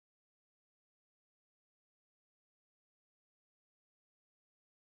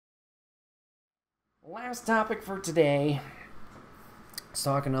Last topic for today. Let's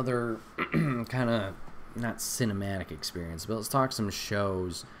talk another kind of not cinematic experience, but let's talk some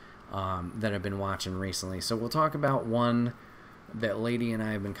shows that I've been watching recently. So we'll talk about one that Lady and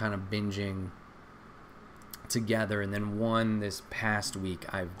I have been kind of binging together, and then one this past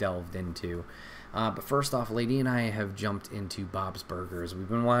week I've delved into. But first off, Lady and I have jumped into Bob's Burgers. We've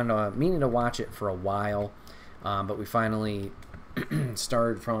been meaning to watch it for a while, but we finally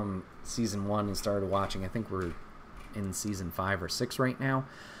started from season 1 and started watching. I think we're in season 5 or 6 right now,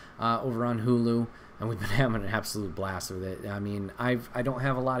 over on Hulu, and we've been having an absolute blast with it. I mean, I don't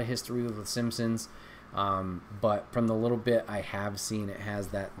have a lot of history with The Simpsons, but from the little bit I have seen, it has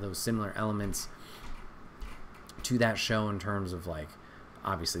those similar elements to that show in terms of, like,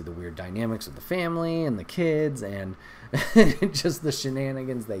 obviously the weird dynamics of the family and the kids and just the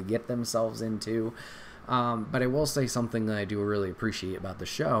shenanigans they get themselves into. But I will say something that I do really appreciate about the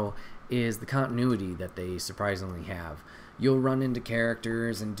show is the continuity that they surprisingly have. You'll run into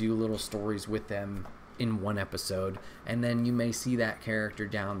characters and do little stories with them in one episode, and then you may see that character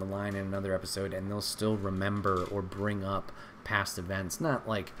down the line in another episode, and they'll still remember or bring up past events. Not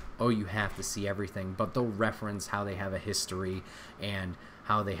like, oh, you have to see everything, but they'll reference how they have a history and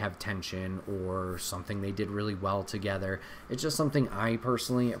how they have tension or something they did really well together. It's just something I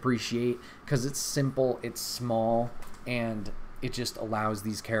personally appreciate because it's simple, it's small, and it just allows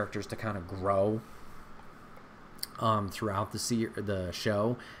these characters to kind of grow throughout the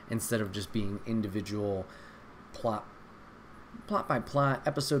show instead of just being individual plot by plot,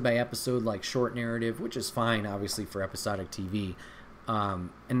 episode by episode, like short narrative, which is fine, obviously, for episodic TV.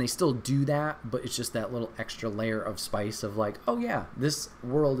 And they still do that, but it's just that little extra layer of spice of like, oh yeah, this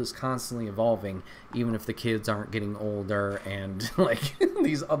world is constantly evolving, even if the kids aren't getting older and like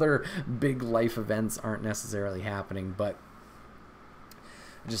these other big life events aren't necessarily happening, but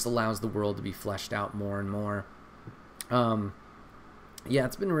it just allows the world to be fleshed out more and more. Yeah,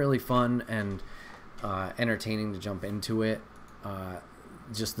 it's been really fun and entertaining to jump into it.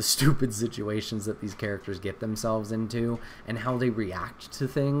 Just the stupid situations that these characters get themselves into and how they react to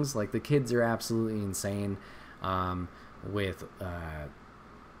things. Like, the kids are absolutely insane, with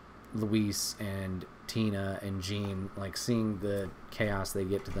Luis and Tina and Jean, like, seeing the chaos they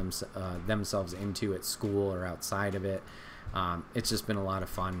get to themselves into at school or outside of it. It's just been a lot of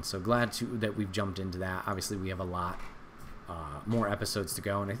fun. So glad that we've jumped into that. Obviously, we have a lot more episodes to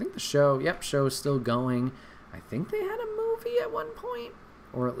go, and I think the show is still going. I think they had a movie at one point,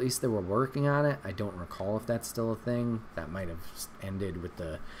 or at least they were working on it. I don't recall if that's still a thing. That might have ended with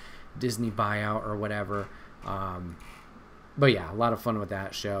the Disney buyout or whatever. But yeah, a lot of fun with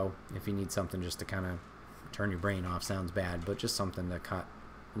that show. If you need something just to kind of turn your brain off, sounds bad, but just something to cut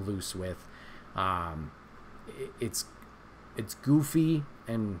loose with. It's goofy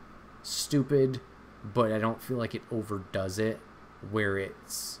and stupid, but I don't feel like it overdoes it where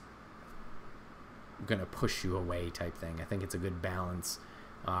it's gonna push you away type thing. I think it's a good balance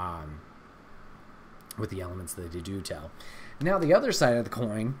with the elements that they do tell. Now, the other side of the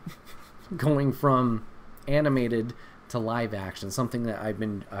coin, going from animated to live action, something that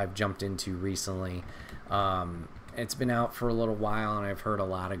I've jumped into recently. It's been out for a little while and I've heard a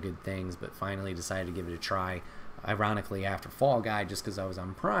lot of good things, but finally decided to give it a try, ironically after Fall Guy, just because I was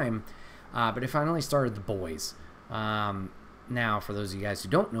on Prime. But I finally started The Boys. Now, for those of you guys who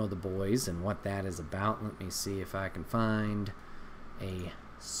don't know The Boys and what that is about, let me see if I can find a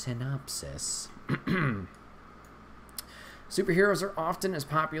synopsis. Superheroes are often as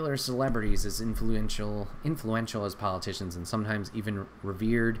popular as celebrities, as influential as politicians, and sometimes even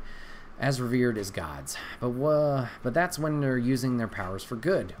revered as gods. But that's when they're using their powers for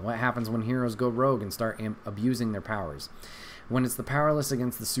good. What happens when heroes go rogue and start abusing their powers? When it's the powerless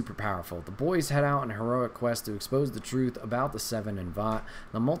against the super powerful, the boys head out on a heroic quest to expose the truth about the Seven and Vought,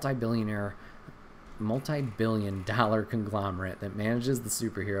 the multi-billion-dollar conglomerate that manages the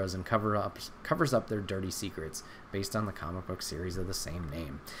superheroes and covers up their dirty secrets, based on the comic book series of the same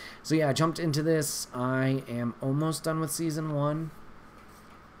name. So yeah, I jumped into this. I am almost done with season 1,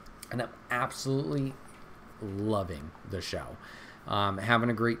 and I'm absolutely loving the show. Having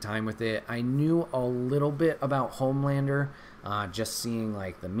a great time with it. I knew a little bit about Homelander, just seeing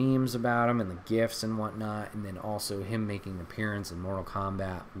like the memes about him and the gifs and whatnot, and then also him making an appearance in Mortal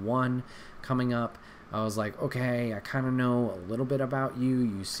Kombat 1 coming up. I was like, okay, I kind of know a little bit about you.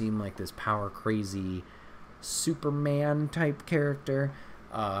 You seem like this power crazy Superman type character,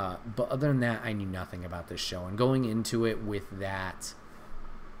 but other than that, I knew nothing about this show, and going into it with that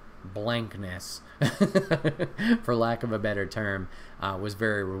blankness, for lack of a better term, was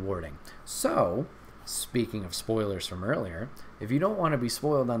very rewarding. So speaking of spoilers from earlier, if you don't want to be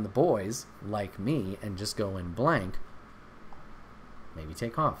spoiled on The Boys, like me, and just go in blank, maybe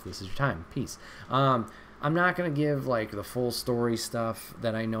take off. This is your time. Peace. I'm not going to give like the full story stuff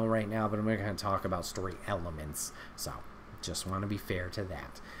that I know right now, but I'm going to talk about story elements. So just want to be fair to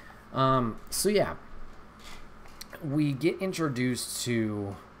that. So yeah, we get introduced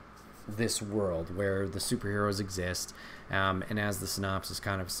to this world where the superheroes exist, and as the synopsis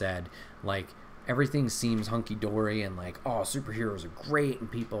kind of said, like, everything seems hunky-dory and like, oh, superheroes are great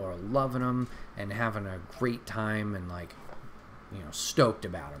and people are loving them and having a great time and like, you know, stoked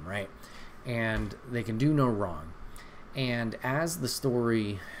about them, right? And they can do no wrong. And as the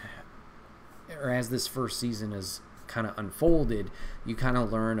story, or as this first season is kind of unfolded, you kind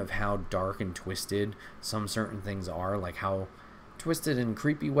of learn of how dark and twisted some certain things are, like how twisted in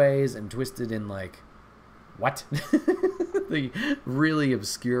creepy ways and twisted in like, what? The really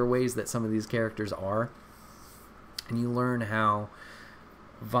obscure ways that some of these characters are. And you learn how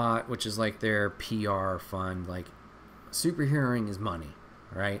VOT, which is like their PR fund, like, superheroing is money,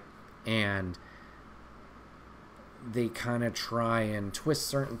 right? And they kind of try and twist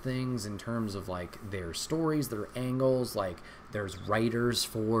certain things in terms of like their stories, their angles. Like, there's writers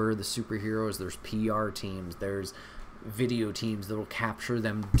for the superheroes, there's PR teams, there's video teams that'll capture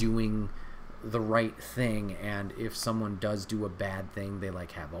them doing the right thing, and if someone does do a bad thing, they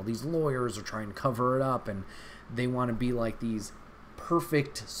like have all these lawyers or try and cover it up, and they want to be like these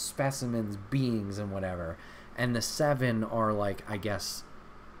perfect specimens, beings, and whatever. And the 7 are like, I guess,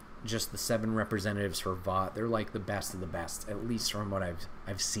 just the 7 representatives for VOT. They're like the best of the best, at least from what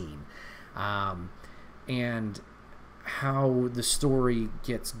I've seen. And how the story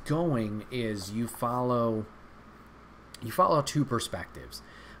gets going is you follow 2 perspectives.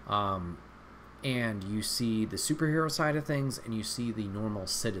 And you see the superhero side of things, and you see the normal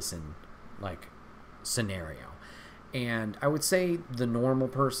citizen like scenario. And I would say the normal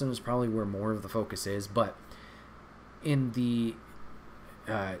person is probably where more of the focus is, but in the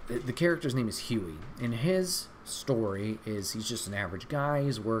character's name is Huey. And his story is he's just an average guy.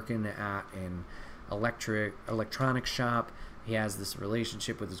 He's working at an electronic shop. He has this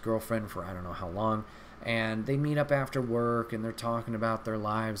relationship with his girlfriend for I don't know how long. And they meet up after work, and they're talking about their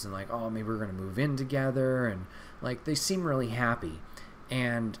lives and like, oh, maybe we're going to move in together. And like, they seem really happy.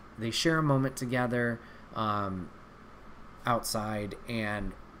 And they share a moment together outside.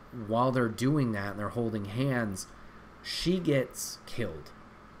 And while they're doing that and they're holding hands, she gets killed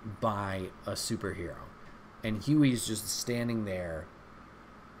by a superhero. And Huey's just standing there,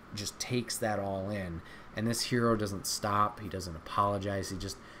 just takes that all in. And this hero doesn't stop. He doesn't apologize.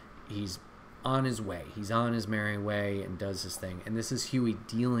 He's on his way. He's on his merry way and does his thing. And this is Huey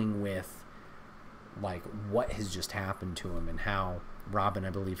dealing with like what has just happened to him, and how Robin,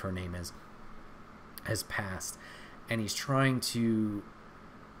 I believe her name is, has passed. And he's trying to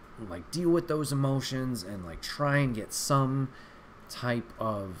like deal with those emotions and like try and get some type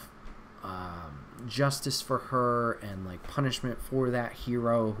of justice for her and like punishment for that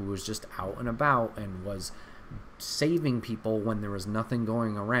hero who was just out and about and was saving people when there was nothing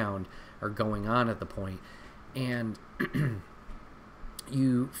going around or going on at the point. And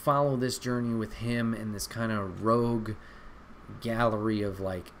you follow this journey with him and this kind of rogue gallery of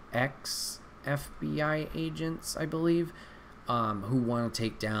like ex-FBI agents, I believe, who want to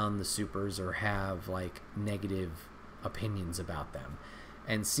take down the supers or have like negative opinions about them.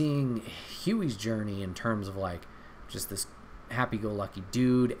 And seeing Huey's journey in terms of like just this happy-go-lucky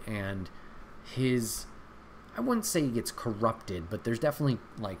dude and his, I wouldn't say he gets corrupted, but there's definitely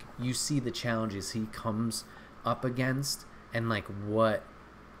like, you see the challenges he comes up against and like what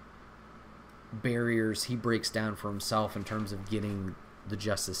barriers he breaks down for himself in terms of getting the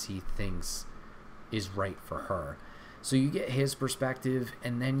justice he thinks is right for her. So you get his perspective,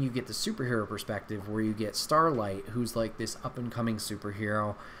 and then you get the superhero perspective where you get Starlight, who's like this up-and-coming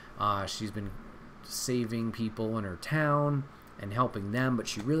superhero. She's been saving people in her town and helping them, but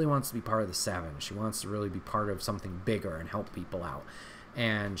she really wants to be part of the 7. She wants to really be part of something bigger and help people out.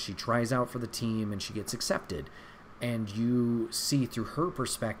 And she tries out for the team, and she gets accepted. And you see through her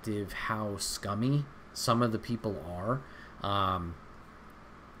perspective how scummy some of the people are.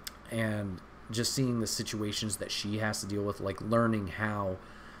 And just seeing the situations that she has to deal with, like learning how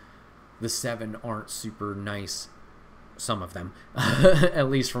the 7 aren't super nice, some of them, at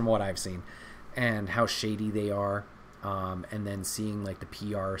least from what I've seen, and how shady they are. And then seeing like the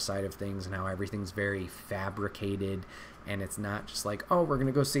PR side of things and how everything's very fabricated, and it's not just like, oh, we're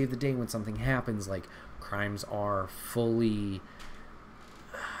gonna go save the day when something happens. Like, crimes are fully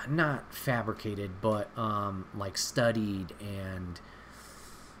not fabricated, but like studied and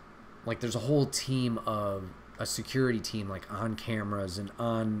like there's a whole team of a security team like on cameras and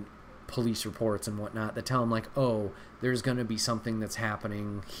on police reports and whatnot that tell them like, oh, there's going to be something that's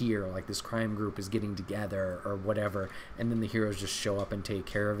happening here, like this crime group is getting together or whatever, and then the heroes just show up and take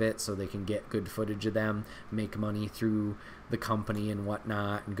care of it so they can get good footage of them, make money through the company and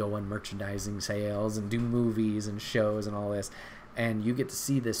whatnot, and go on merchandising sales and do movies and shows and all this. And you get to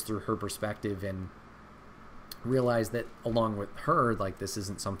see this through her perspective and realize that along with her, like, this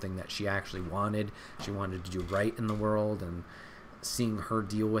isn't something that she actually wanted. She wanted to do right in the world, and seeing her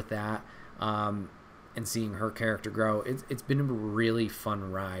deal with that, and seeing her character grow, it's been a really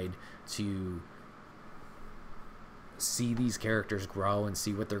fun ride to see these characters grow and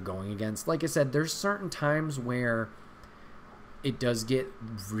see what they're going against. Like I said, there's certain times where it does get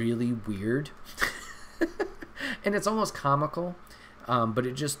really weird and it's almost comical, but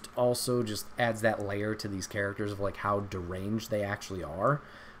it just also just adds that layer to these characters of like how deranged they actually are,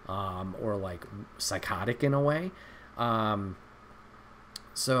 or like psychotic in a way.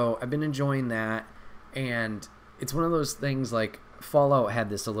 So I've been enjoying that, and it's one of those things like Fallout had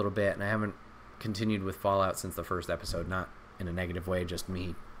this a little bit, and I haven't continued with Fallout since the first episode, not in a negative way, just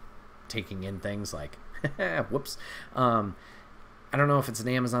me taking in things like, whoops. I don't know if it's an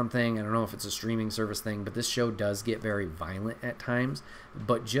Amazon thing, I don't know if it's a streaming service thing, but this show does get very violent at times,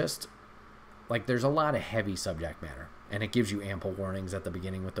 but just, like, there's a lot of heavy subject matter, and it gives you ample warnings at the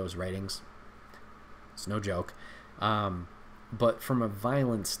beginning with those ratings. It's no joke. But from a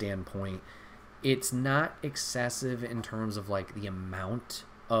violence standpoint, it's not excessive in terms of, like, the amount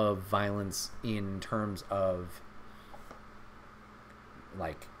of violence in terms of,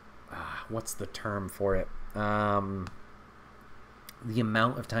 like, what's the term for it? The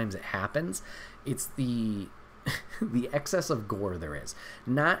amount of times it happens. It's the the excess of gore there is.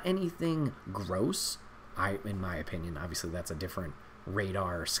 Not anything gross, in my opinion. Obviously, that's a different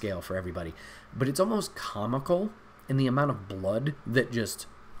radar scale for everybody. But it's almost comical in the amount of blood that just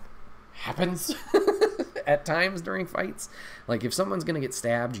happens at times during fights. Like, if someone's gonna get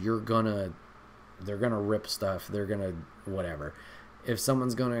stabbed, they're gonna rip stuff, they're gonna whatever. If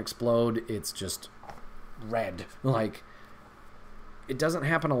someone's gonna explode, it's just red. Like, it doesn't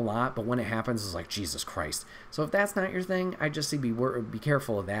happen a lot, but when it happens, it's like, Jesus Christ. So if that's not your thing, I just say be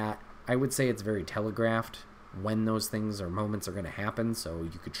careful of that. I would say it's very telegraphed when those things or moments are going to happen, so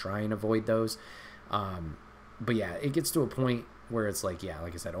you could try and avoid those. But yeah, it gets to a point where it's like, yeah,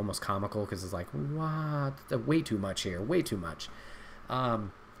 like I said, almost comical, because it's like, what? Way too much here, way too much.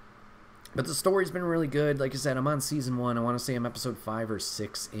 But the story's been really good. Like I said, I'm on season 1. I want to say I'm episode 5 or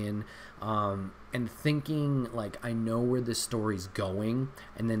 6 in. And thinking, like, I know where this story's going,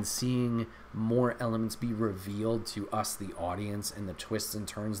 and then seeing more elements be revealed to us, the audience, and the twists and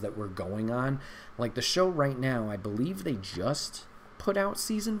turns that we're going on. Like, the show right now, I believe they just put out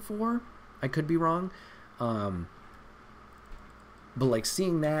season 4. I could be wrong. But, like,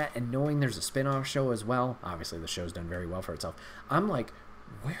 seeing that and knowing there's a spin-off show as well, obviously the show's done very well for itself, I'm like,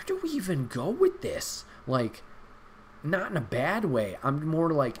 where do we even go with this? Like, not in a bad way. I'm more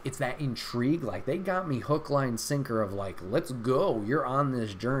like, it's that intrigue. Like, they got me hook, line, sinker of like, let's go. You're on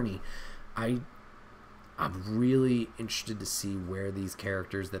this journey. I'm really interested to see where these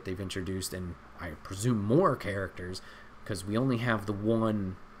characters that they've introduced, and I presume more characters, because we only have the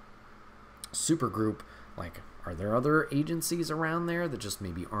one super group. Like, are there other agencies around there that just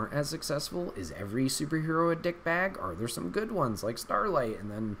maybe aren't as successful? Is every superhero a dickbag? Are there some good ones like Starlight? And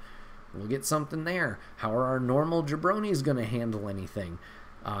then we'll get something there. How are our normal jabronis going to handle anything?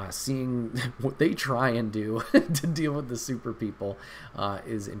 Seeing what they try and do to deal with the super people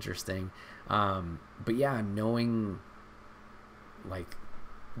is interesting. But yeah, knowing, like,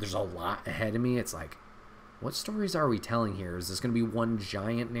 there's a lot ahead of me. It's like, what stories are we telling here? Is this going to be one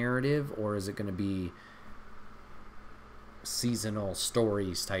giant narrative, or is it going to be seasonal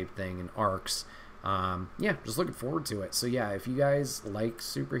stories type thing and arcs? Yeah, just looking forward to it. So yeah, if you guys like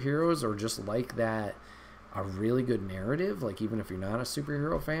superheroes, or just like that, a really good narrative, like, even if you're not a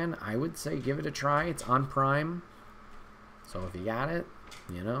superhero fan, I would say give it a try. It's on Prime, so if you got it,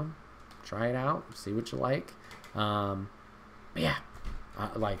 you know, try it out, see what you like. But yeah,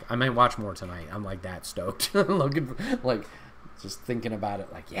 like, I might watch more tonight. I'm like that stoked. Looking, like, just thinking about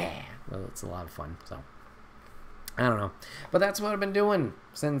it, like, yeah, well, it's a lot of fun. So I don't know, but that's what I've been doing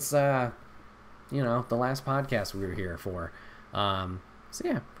since you know, the last podcast we were here for. So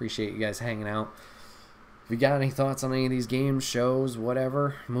yeah, appreciate you guys hanging out. If you got any thoughts on any of these games, shows,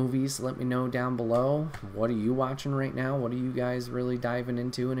 whatever, movies, let me know down below. What are you watching right now? What are you guys really diving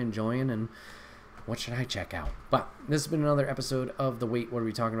into and enjoying? And what should I check out? But this has been another episode of the Wait, What Are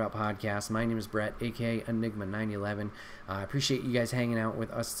We Talking About podcast. My name is Bret, aka Enigma 911. I appreciate you guys hanging out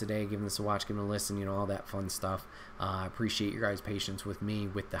with us today, giving this a watch, giving a listen, all that fun stuff. I appreciate your guys' patience with me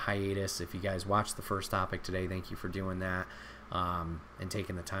with the hiatus. If you guys watched the first topic today, thank you for doing that and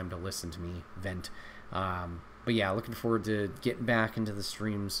taking the time to listen to me vent. But yeah, looking forward to getting back into the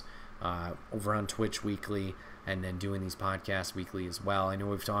streams over on Twitch weekly, and then doing these podcasts weekly as well. I know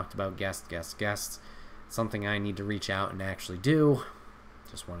we've talked about guests. Something I need to reach out and actually do.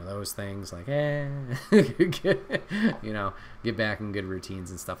 Just one of those things, like, get back in good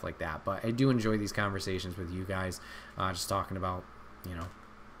routines and stuff like that. But I do enjoy these conversations with you guys, just talking about,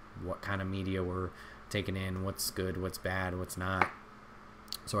 what kind of media we're taking in, what's good, what's bad, what's not.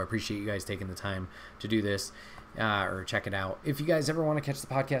 So I appreciate you guys taking the time to do this. Or check it out. If you guys ever want to catch the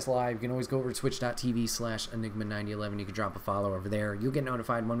podcast live, you can always go over to twitch.tv/Enigma911. You can drop a follow over there. You'll get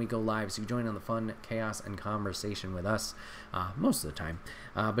notified when we go live, so you join on the fun, chaos, and conversation with us most of the time.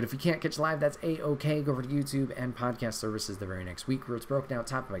 But if you can't catch live, that's A-OK. Go over to YouTube and podcast services the very next week, where it's broken out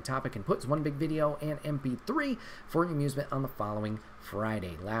topic by topic and puts one big video and MP3 for your amusement on the following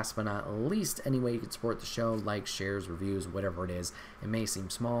Friday. Last but not least, any way you can support the show, likes, shares, reviews, whatever it is. It may seem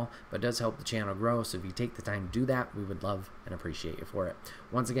small, but it does help the channel grow, so if you take the time to do that, we would love and appreciate you for it.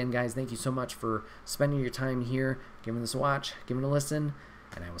 Once again, guys, thank you so much for spending your time here, giving this a watch, giving it a listen,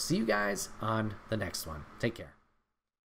 and I will see you guys on the next one. Take care.